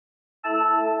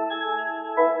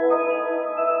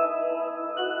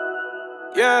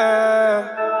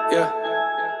yeah, yeah.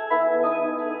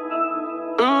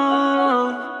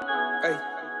 Hey.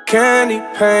 Candy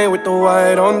paint with the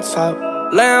white on top,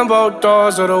 Lambo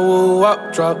doors or the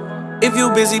woo-up drop. If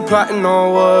you busy plotting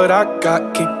on what I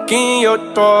got, kick in your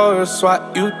door and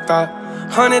swat you thought.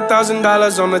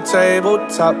 $100,000 on the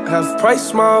tabletop, half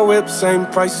price my whip, same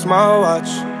price my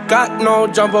watch. Got no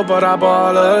jumper but I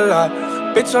ball a lot.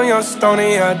 Bitch on your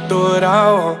stony, I do what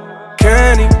I want.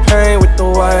 Candy paint with the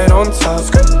white on top,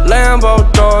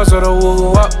 Lambo doors or the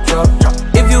woo-up drop.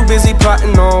 If you busy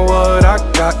plotting on what I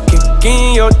got, kick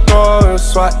in your door and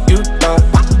swat you thought.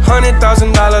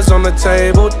 $100,000 on the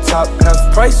tabletop,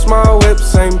 half price my whip,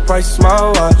 same price my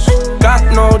watch. Got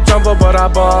no jumper but I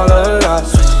ball a lot.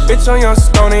 Bitch on your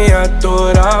stony, I do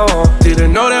what I want.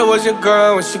 Didn't know that was your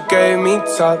girl when she gave me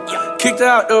top. Kicked her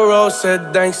out the road,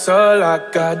 said thanks a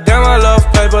lot. Goddamn, I love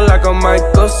paper like a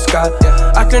Michael Scott.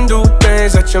 I can do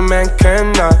things that your man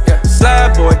cannot.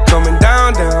 Slab boy coming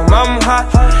down, damn, I'm hot.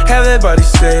 Everybody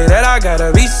say that I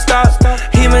gotta be stopped.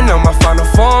 Even though my final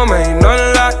form ain't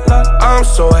none like. I'm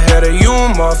so ahead of you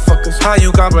motherfuckers. How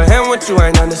you comprehend what you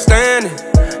ain't understanding?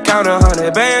 Count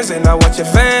 100 bands and I watch it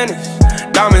vanish.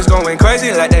 Diamonds going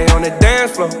crazy like they on the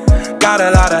dance floor. Got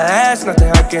a lot of ass, nothing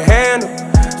I can handle.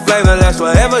 Flavorless,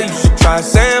 whatever, you should try a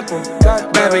sample.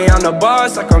 Baby, I'm the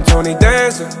boss like I'm Tony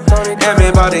Dancer.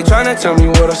 Everybody tryna tell me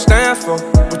what I stand for,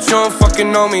 but you don't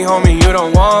fucking know me, homie, you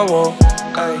don't want war.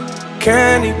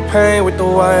 Candy paint with the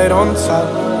white on top,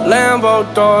 Lambo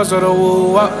doors or the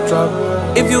woo-up drop.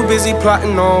 If you busy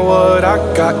plotting on what I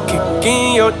got, kick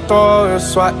in your door and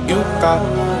swat you thought.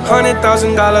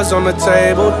 $100,000 on the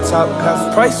tabletop,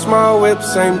 half price my whip,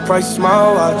 same price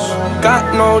my watch.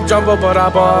 Got no jumper but I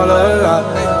ball a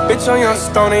lot. Bitch on your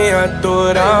stony, I do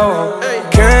what I want.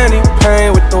 Candy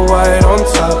paint with the white on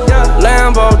top,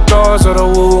 Lambo doors or the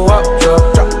woo-up drop.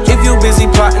 If you busy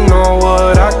plotting on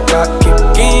what I got,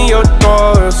 kick in your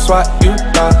door and swat you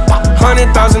thought.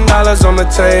 $100,000 on the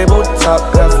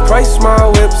tabletop, half price my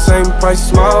whip, same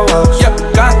price my watch.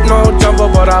 Got no jumper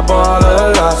but I ball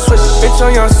a lot. Bitch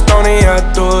on your stony, I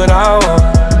do what I want.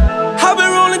 I've been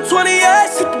rolling 28,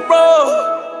 hit the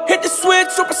road, hit the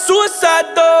switch, up a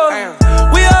suicide door.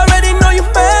 We already know you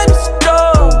man is a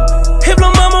dog. If my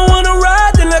mama wanna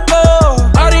ride, then let go.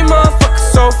 All these motherfuckers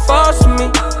so false to me.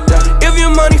 If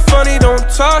your money funny, don't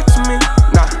talk to me.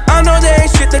 I know there ain't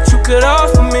shit that you could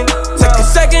offer me. Take a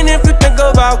second if you think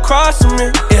about crossing me.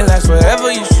 It lasts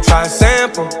forever, you should try a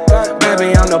sample.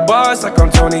 Baby, I'm the boss like I'm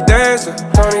Tony Dancer.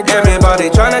 Everybody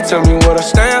tryna tell me what I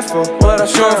stand for, but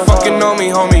you don't fucking know me,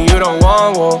 homie, you don't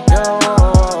want war.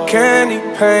 Candy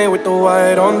paint with the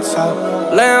white on top,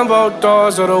 Lambo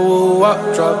doors or the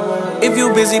woo-up drop. If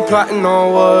you busy plotting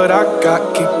on what I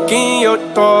got, kick in your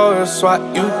door and swat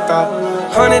you thought.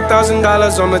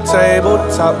 $100,000 on the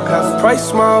tabletop, half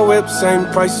price my whip, same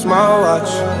price my watch.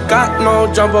 Got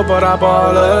no jumper but I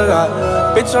ball a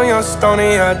lot. Bitch on your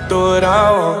stony, I do what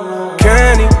I want.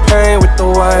 Candy paint with the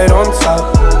white on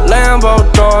top, Lambo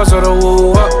doors or the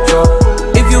woo-up drop.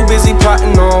 If you busy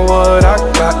plotting on what I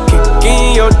got, kick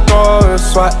in your door and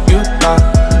swat you thought.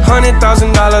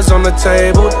 $100,000 on the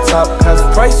tabletop,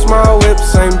 half price my whip,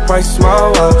 same price my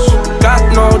watch. Got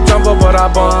no jumper but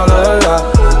I ball a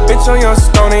lot. Bitch on your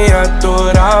stony, I do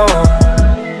what I want.